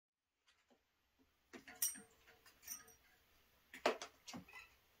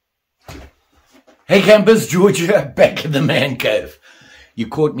Hey campers, Georgia, back in the man cave. You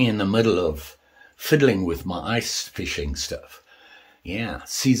caught me in the middle of fiddling with my ice fishing stuff. Yeah,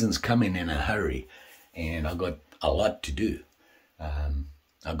 season's coming in a hurry and I got a lot to do.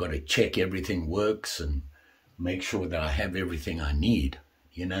 I got to check everything works and make sure that I have everything I need.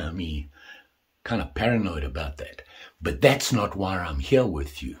 You know me, kind of paranoid about that. But that's not why I'm here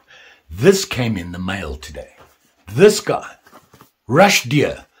with you. This came in the mail today. This guy, Rush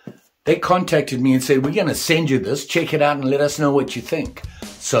Deer. They contacted me and said, we're going to send you this, check it out and let us know what you think.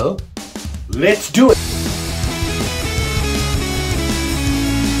 So, let's do it.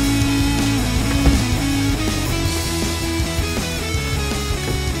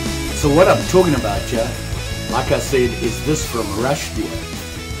 So what I'm talking about here, like I said, is this from Rush Deer.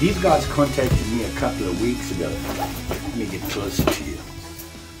 These guys contacted me a couple of weeks ago. Let me get closer to you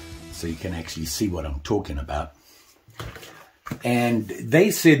so you can actually see what I'm talking about. And they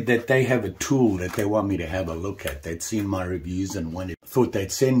said that they have a tool that they want me to have a look at. They'd seen my reviews and thought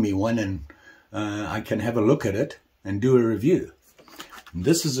they'd send me one and I can have a look at it and do a review. And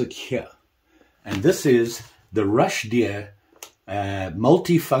this is it here. And this is the Rush Deer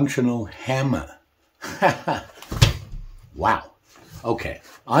multifunctional hammer. Wow. Okay.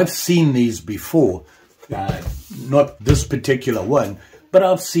 I've seen these before. Not this particular one. But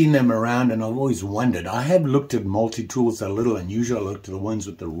I've seen them around and I've always wondered. I have looked at multi-tools that are a little unusual. I looked at the ones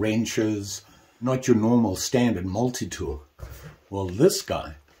with the wrenches, not your normal standard multi-tool. Well, this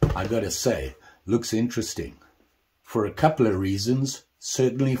guy, I gotta say, looks interesting. For a couple of reasons,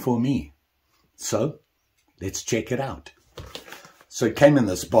 certainly for me. So, let's check it out. So it came in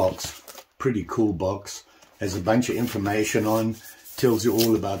this box, pretty cool box. Has a bunch of information on, tells you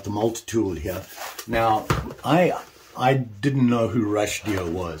all about the multi-tool here. Now, I didn't know who Rush Deer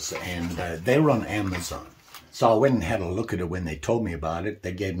was, and they were on Amazon. So I went and had a look at it when they told me about it.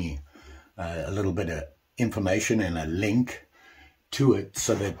 They gave me a little bit of information and a link to it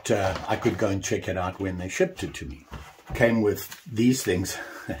so that I could go and check it out when they shipped it to me. Came with these things.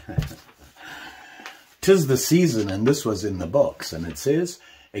 'Tis the season, and this was in the box, and it says,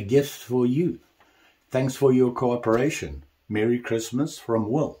 a gift for you. Thanks for your cooperation. Merry Christmas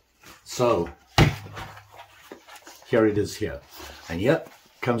from Will. So, here it is here. And yep,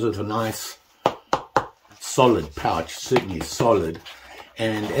 comes with a nice solid pouch, certainly solid.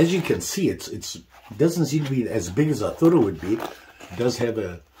 And as you can see, it doesn't seem to be as big as I thought it would be. It does have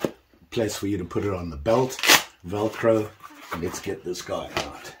a place for you to put it on the belt, Velcro. Let's get this guy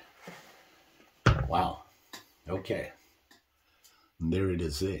out. Wow. Okay. And there it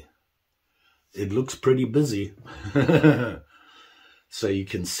is there. It looks pretty busy. So you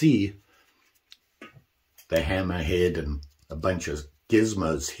can see the hammerhead and a bunch of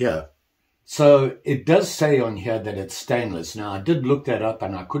gizmos here. So it does say on here that it's stainless. Now I did look that up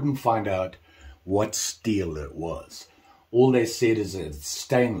and I couldn't find out what steel it was. All they said is that it's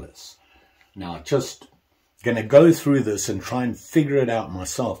stainless. Now just going to go through this and try and figure it out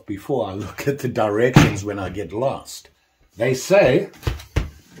myself before I look at the directions when I get lost. They say,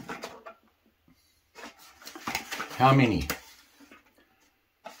 how many?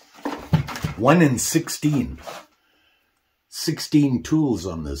 1 in 16. 16 tools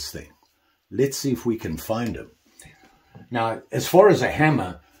on this thing. Let's see if we can find them. Now, as far as a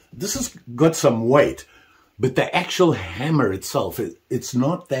hammer, this has got some weight, but the actual hammer itself, it's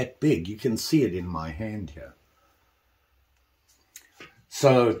not that big. You can see it in my hand here.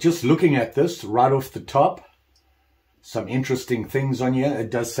 So, just looking at this right off the top, some interesting things on here. It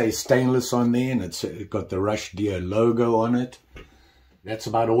does say stainless on there, and it's got the Rush Deer logo on it. That's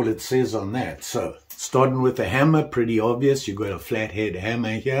about all it says on that. So, starting with the hammer, pretty obvious. You've got a flathead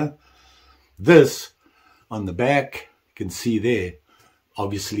hammer here. This, on the back, you can see there,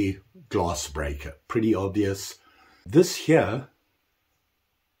 obviously, glass breaker. Pretty obvious. This here,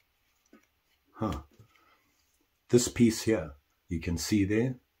 this piece here, you can see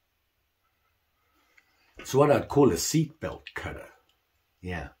there. It's what I'd call a seatbelt cutter.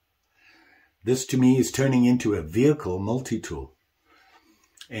 Yeah. This, to me, is turning into a vehicle multi-tool.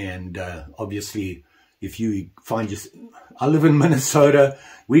 And obviously, if you find I live in Minnesota,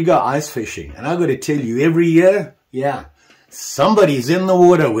 we go ice fishing. And I've got to tell you, every year, yeah, somebody's in the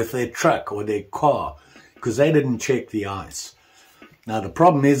water with their truck or their car because they didn't check the ice. Now, the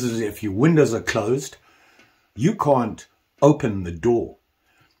problem is if your windows are closed, you can't open the door.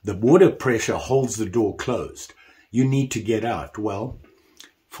 The water pressure holds the door closed. You need to get out. Well,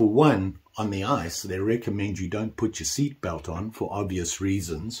 for one, on the ice, they recommend you don't put your seatbelt on for obvious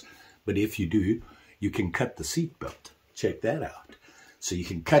reasons. But if you do, you can cut the seatbelt. Check that out. So you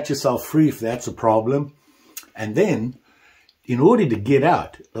can cut yourself free if that's a problem. And then in order to get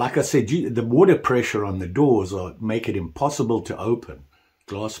out, like I said, the water pressure on the doors make it impossible to open.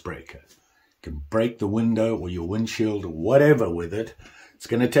 Glass breaker. You can break the window or your windshield or whatever with it. It's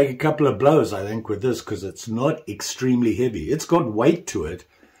going to take a couple of blows, I think, with this, because it's not extremely heavy. It's got weight to it,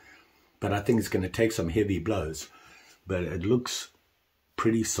 but I think it's going to take some heavy blows. But it looks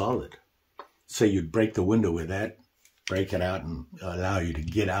pretty solid. So you'd break the window with that, break it out, and allow you to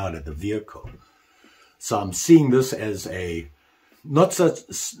get out of the vehicle. So I'm seeing this as not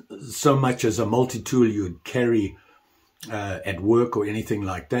so much as a multi-tool you'd carry at work or anything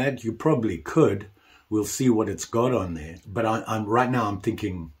like that. You probably could. We'll see what it's got on there. But right now I'm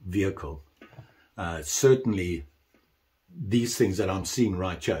thinking vehicle. Certainly these things that I'm seeing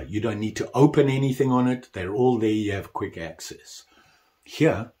right here, you don't need to open anything on it. They're all there. You have quick access.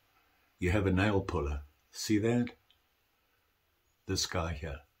 Here, you have a nail puller. See that? This guy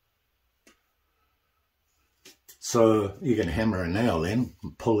here. So you can hammer a nail in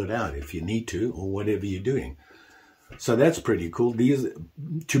and pull it out if you need to, or whatever you're doing. So that's pretty cool. These,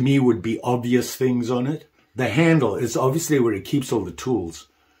 to me, would be obvious things on it. The handle is obviously where it keeps all the tools.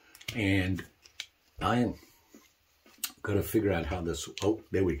 And I got to figure out how this... Oh,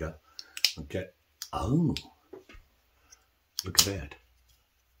 there we go. Okay. Oh, look at that.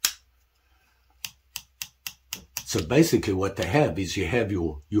 So basically what they have is you have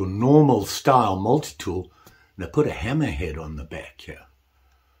your normal style multi-tool. And they put a hammerhead on the back here.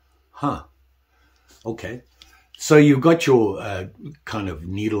 Huh. Okay. So you've got your kind of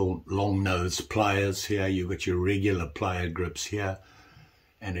needle long nose pliers here. You've got your regular plier grips here.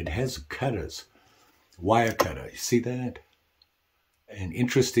 And it has cutters. Wire cutter. You see that? And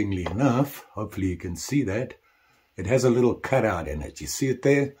interestingly enough, hopefully you can see that, it has a little cutout in it. You see it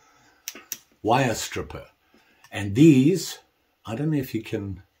there? Wire stripper. And these, I don't know if you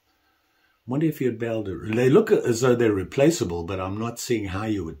can... wonder if you'd be able to... They look as though they're replaceable, but I'm not seeing how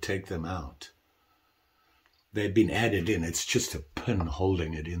you would take them out. They've been added in. It's just a pin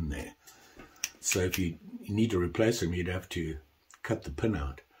holding it in there. So if you need to replace them, you'd have to cut the pin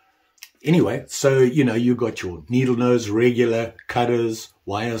out. Anyway, so, you know, you've got your needle nose, regular, cutters,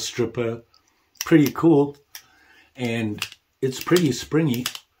 wire stripper. Pretty cool. And it's pretty springy,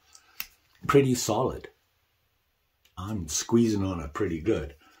 pretty solid. I'm squeezing on it pretty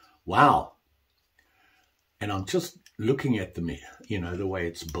good. Wow. And I'm just looking at the, you know, the way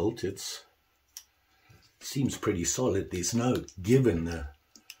it's built. It's seems pretty solid. There's no give in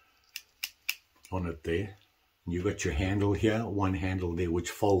on it there. You've got your handle here, one handle there, which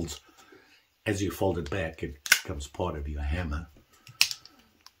folds. As you fold it back, it becomes part of your hammer.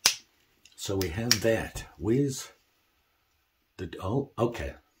 So we have that. Where's the... Oh,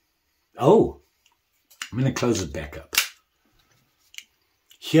 okay. Oh, I'm going to close it back up.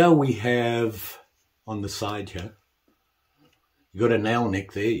 Here we have, on the side here, you got a nail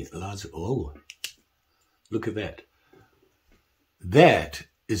neck there. Oh, look at that. That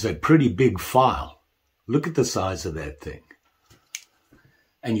is a pretty big file. Look at the size of that thing.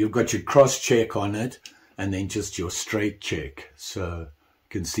 And you've got your cross check on it, and then just your straight check. So you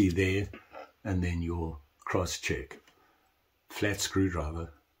can see there, and then your cross check. Flat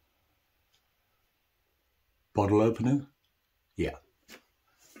screwdriver. Bottle opener? Yeah.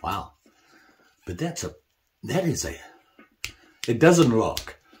 Wow. But that is a, it doesn't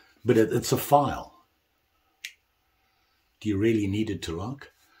lock, but it's a file. Do you really need it to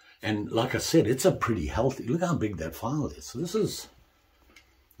lock? And like I said, it's a pretty healthy, look how big that file is. So this is,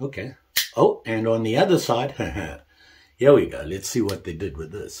 okay. Oh, and on the other side, here we go. Let's see what they did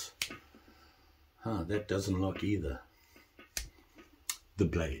with this. That doesn't lock either. The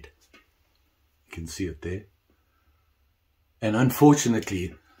blade. You can see it there. And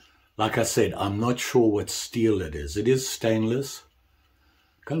unfortunately, like I said, I'm not sure what steel it is. It is stainless.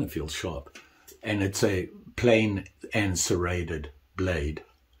 Kind of feels sharp. And it's a plain and serrated blade.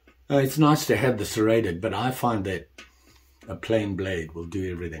 It's nice to have the serrated, but I find that a plain blade will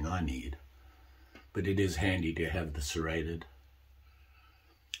do everything I need. But it is handy to have the serrated.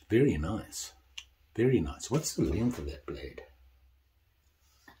 Very nice. Very nice. What's the length of that blade?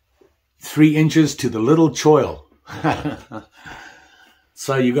 3 inches to the little choil.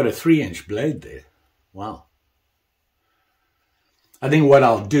 So you got a 3-inch blade there. Wow. I think what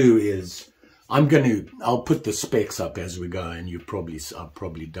I'll do is I'll put the specs up as we go, and I've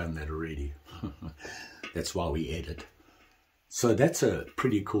probably done that already. That's why we edit. So that's a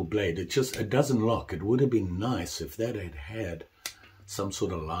pretty cool blade. It doesn't lock. It would have been nice if that had had some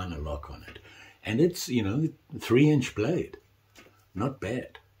sort of liner lock on it. And it's, you know, 3-inch blade. Not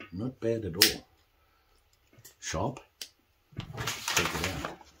bad. Not bad at all. Sharp. Check it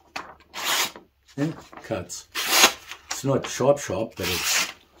out. And cuts. It's not sharp, but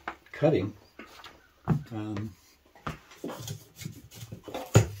it's cutting. And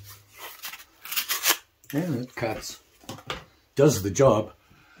it cuts. Does the job.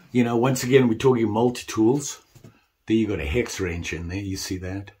 You know, once again, we're talking multi-tools. There you got a hex wrench in there. You see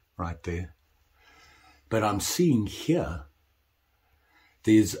that right there? But I'm seeing here,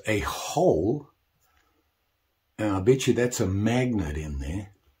 there's a hole. And I bet you that's a magnet in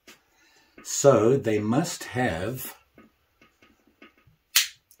there. So they must have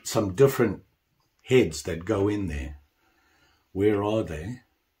some different heads that go in there. Where are they?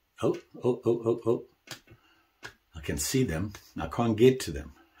 Oh. I can see them. I can't get to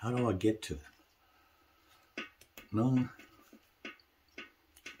them. How do I get to them? No.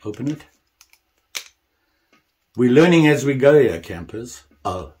 Open it. We're learning as we go here, campers.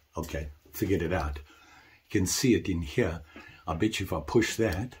 Oh, okay. Figured it out. You can see it in here. I bet you if I push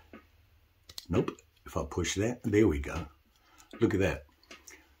that. Nope. If I push that, there we go. Look at that.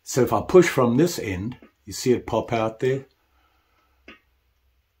 So if I push from this end, you see it pop out there?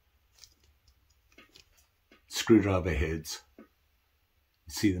 Screwdriver heads. You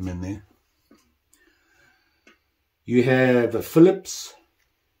see them in there? You have a Phillips.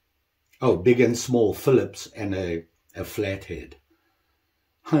 Oh, big and small Phillips and a flathead.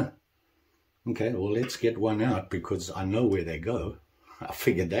 Huh. Okay, well, let's get one out because I know where they go. I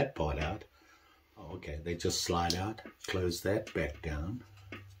figured that part out. Oh, okay, they just slide out. Close that back down.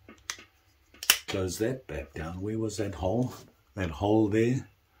 Close that back down. Where was that hole? That hole there?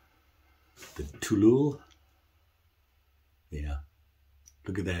 The tool. Yeah.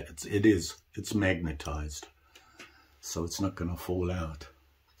 Look at that. It's magnetized. So it's not going to fall out.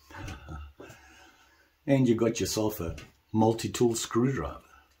 And you got yourself a multi-tool screwdriver.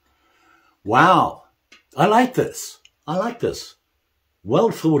 Wow. I like this. I like this. Well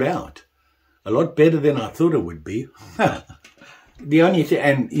thought out. A lot better than I thought it would be. The only thing,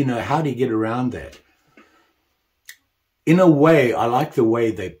 and you know, how do you get around that? In a way, I like the way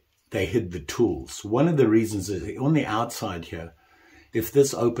they hid the tools. One of the reasons is on the outside here, if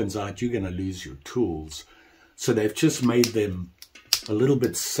this opens out, you're going to lose your tools. So they've just made them a little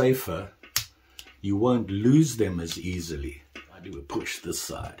bit safer. You won't lose them as easily. I do a push this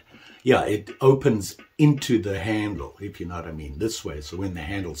side. Yeah, it opens into the handle, if you know what I mean, this way. So when the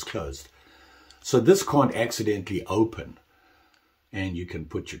handle's closed. So this can't accidentally open. And you can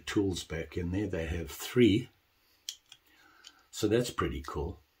put your tools back in there. They have 3. So that's pretty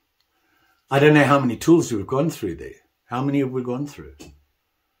cool. I don't know how many tools we've gone through there. How many have we gone through?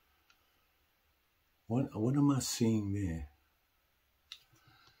 What am I seeing there?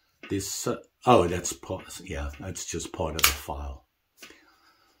 This, oh, that's part, yeah, that's just part of the file.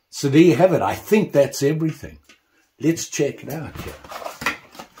 So there you have it. I think that's everything. Let's check it out here.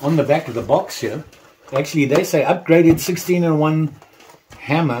 On the back of the box here, actually they say upgraded 16-in-1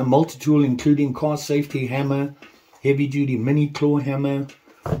 hammer, multi-tool including car safety hammer, heavy-duty mini claw hammer.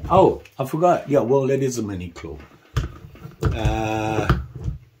 Oh, I forgot. Yeah, well, that is a mini claw.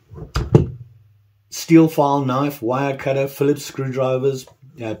 Steel file knife, wire cutter, Phillips screwdrivers,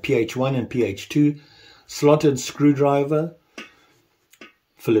 PH1 and PH2, slotted screwdriver,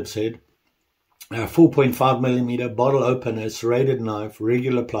 Phillips head, 4.5mm bottle opener, serrated knife,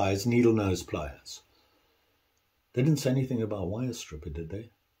 regular pliers, needle nose pliers. They didn't say anything about wire stripper, did they?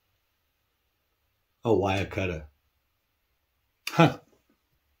 Oh, wire cutter. Huh.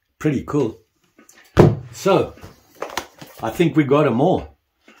 Pretty cool. So, I think we got them all.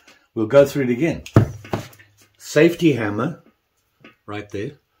 We'll go through it again. Safety hammer, right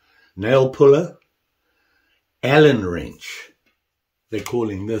there. Nail puller. Allen wrench. They're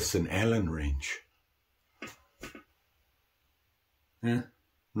calling this an Allen wrench. Yeah,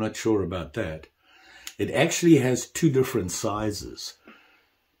 I'm not sure about that. It actually has 2 different sizes.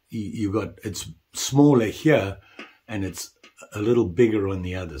 You got, it's smaller here and it's a little bigger on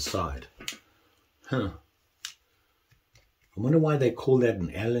the other side. Huh. I wonder why they call that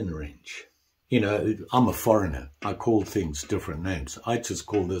an Allen wrench. You know, I'm a foreigner. I call things different names. I just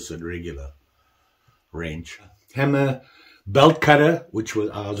call this a regular wrench. Hammer, belt cutter, which was,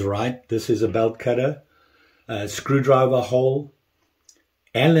 I was right. This is a belt cutter. Screwdriver hole.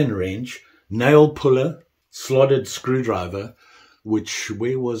 Allen wrench. Nail puller. Slotted screwdriver. Which,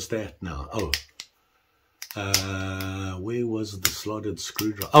 where was that now? Oh. Where was the slotted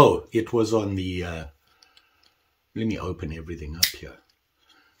screwdriver? Oh, it was on the... let me open everything up here.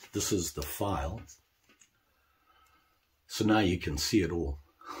 This is the file. So now you can see it all.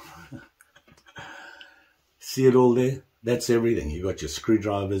 See it all there? That's everything. You got your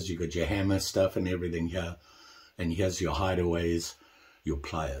screwdrivers, you got your hammer stuff and everything here. And here's your hideaways, your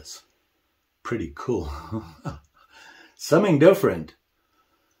pliers. Pretty cool. Something different.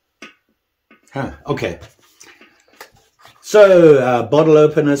 Huh, okay. So, bottle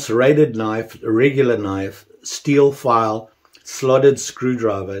opener, serrated knife, regular knife, steel file, slotted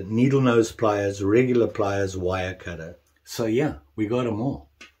screwdriver, needle nose pliers, regular pliers, wire cutter. So yeah, we got them all.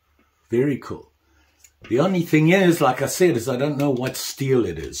 Very cool. The only thing is, like I said, is I don't know what steel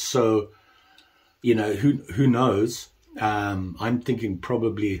it is. So, you know, who knows? I'm thinking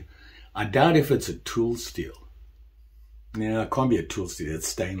probably, I doubt if it's a tool steel. No, it can't be a tool steel, it's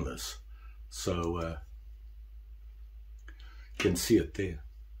stainless. So, you can see it there.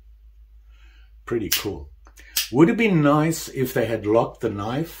 Pretty cool. Would have been nice if they had locked the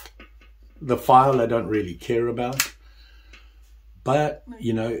knife. The file I don't really care about. But,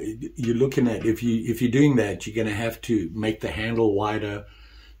 you know, you're looking at, if you're doing that, you're going to have to make the handle wider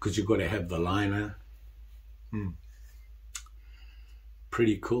because you've got to have the liner.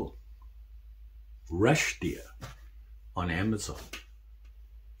 Pretty cool. Rush deer on Amazon.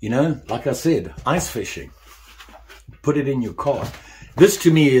 You know, like I said, ice fishing. Put it in your car. This to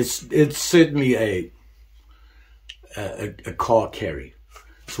me it's certainly a car carry.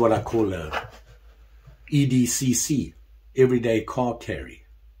 It's what I call a EDCC, everyday car carry.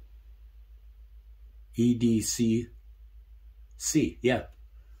 EDCC, yeah.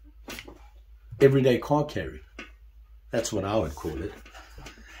 Everyday car carry. That's what I would call it.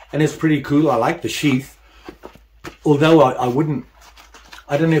 And it's pretty cool. I like the sheath. Although I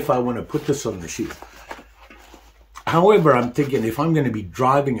don't know if I want to put this on the sheath. However, I'm thinking if I'm going to be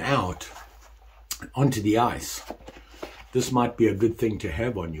driving out onto the ice, this might be a good thing to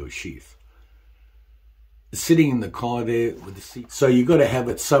have on your sheath. Sitting in the car there with the seat. So you got to have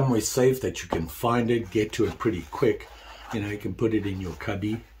it somewhere safe that you can find it, get to it pretty quick. You know, you can put it in your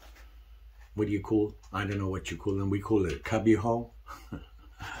cubby. What do you call? I don't know what you call them. We call it a cubby hole.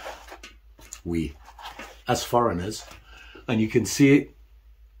 Us foreigners. And you can see it.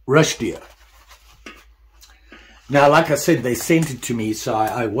 Rush deer. Now, like I said, they sent it to me, so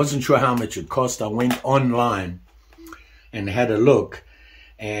I wasn't sure how much it cost. I went online and had a look,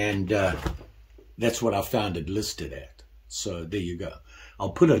 and that's what I found it listed at. So there you go.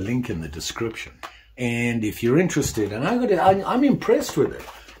 I'll put a link in the description. And if you're interested, and I'm impressed with it.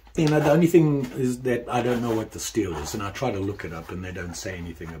 You know, the only thing is that I don't know what the steel is, and I try to look it up, and they don't say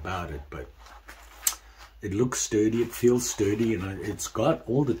anything about it, but it looks sturdy, it feels sturdy, and it's got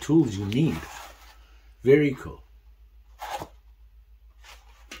all the tools you need. Very cool.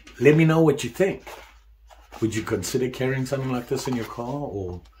 Let me know what you think. Would you consider carrying something like this in your car,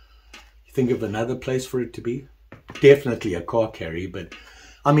 or think of another place for it to be? Definitely a car carry, but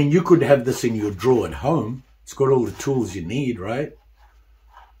I mean, you could have this in your drawer at home. It's got all the tools you need, right?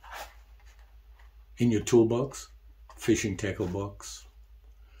 In your toolbox, fishing tackle box.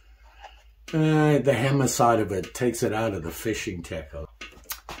 The hammer side of it takes it out of the fishing tackle.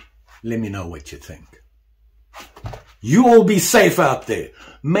 Let me know what you think. You all be safe out there.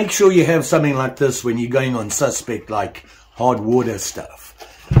 Make sure you have something like this when you're going on suspect, like hard water stuff.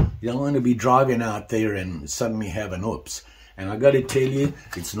 You don't want to be driving out there and suddenly have an oops. And I got to tell you,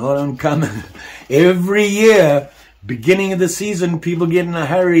 it's not uncommon. Every year, beginning of the season, people get in a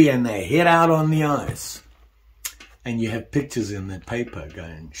hurry and they head out on the ice. And you have pictures in the paper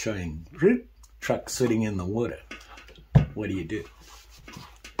showing trucks sitting in the water. What do?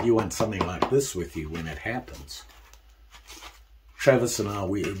 You want something like this with you when it happens. Travis and I,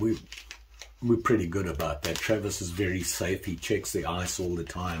 we're pretty good about that. Travis is very safe. He checks the ice all the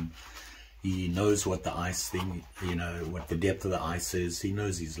time. He knows what the ice thing, you know, what the depth of the ice is. He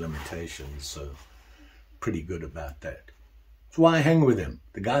knows his limitations, so pretty good about that. That's why I hang with him.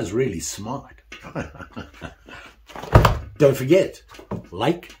 The guy's really smart. Don't forget,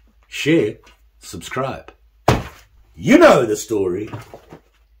 like, share, subscribe. You know the story.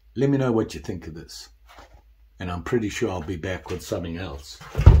 Let me know what you think of this. And I'm pretty sure I'll be back with something else.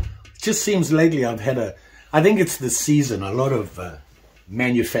 It just seems lately I've had I think it's the season. A lot of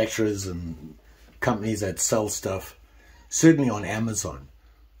manufacturers and companies that sell stuff, certainly on Amazon,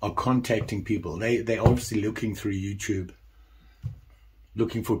 are contacting people. They're obviously looking through YouTube,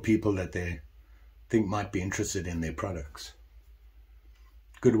 looking for people that they think might be interested in their products.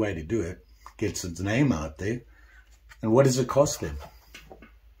 Good way to do it. Gets its name out there. And what does it cost them?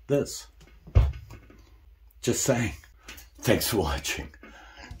 This. Just saying. Thanks for watching.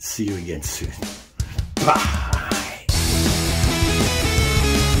 See you again soon. Bye.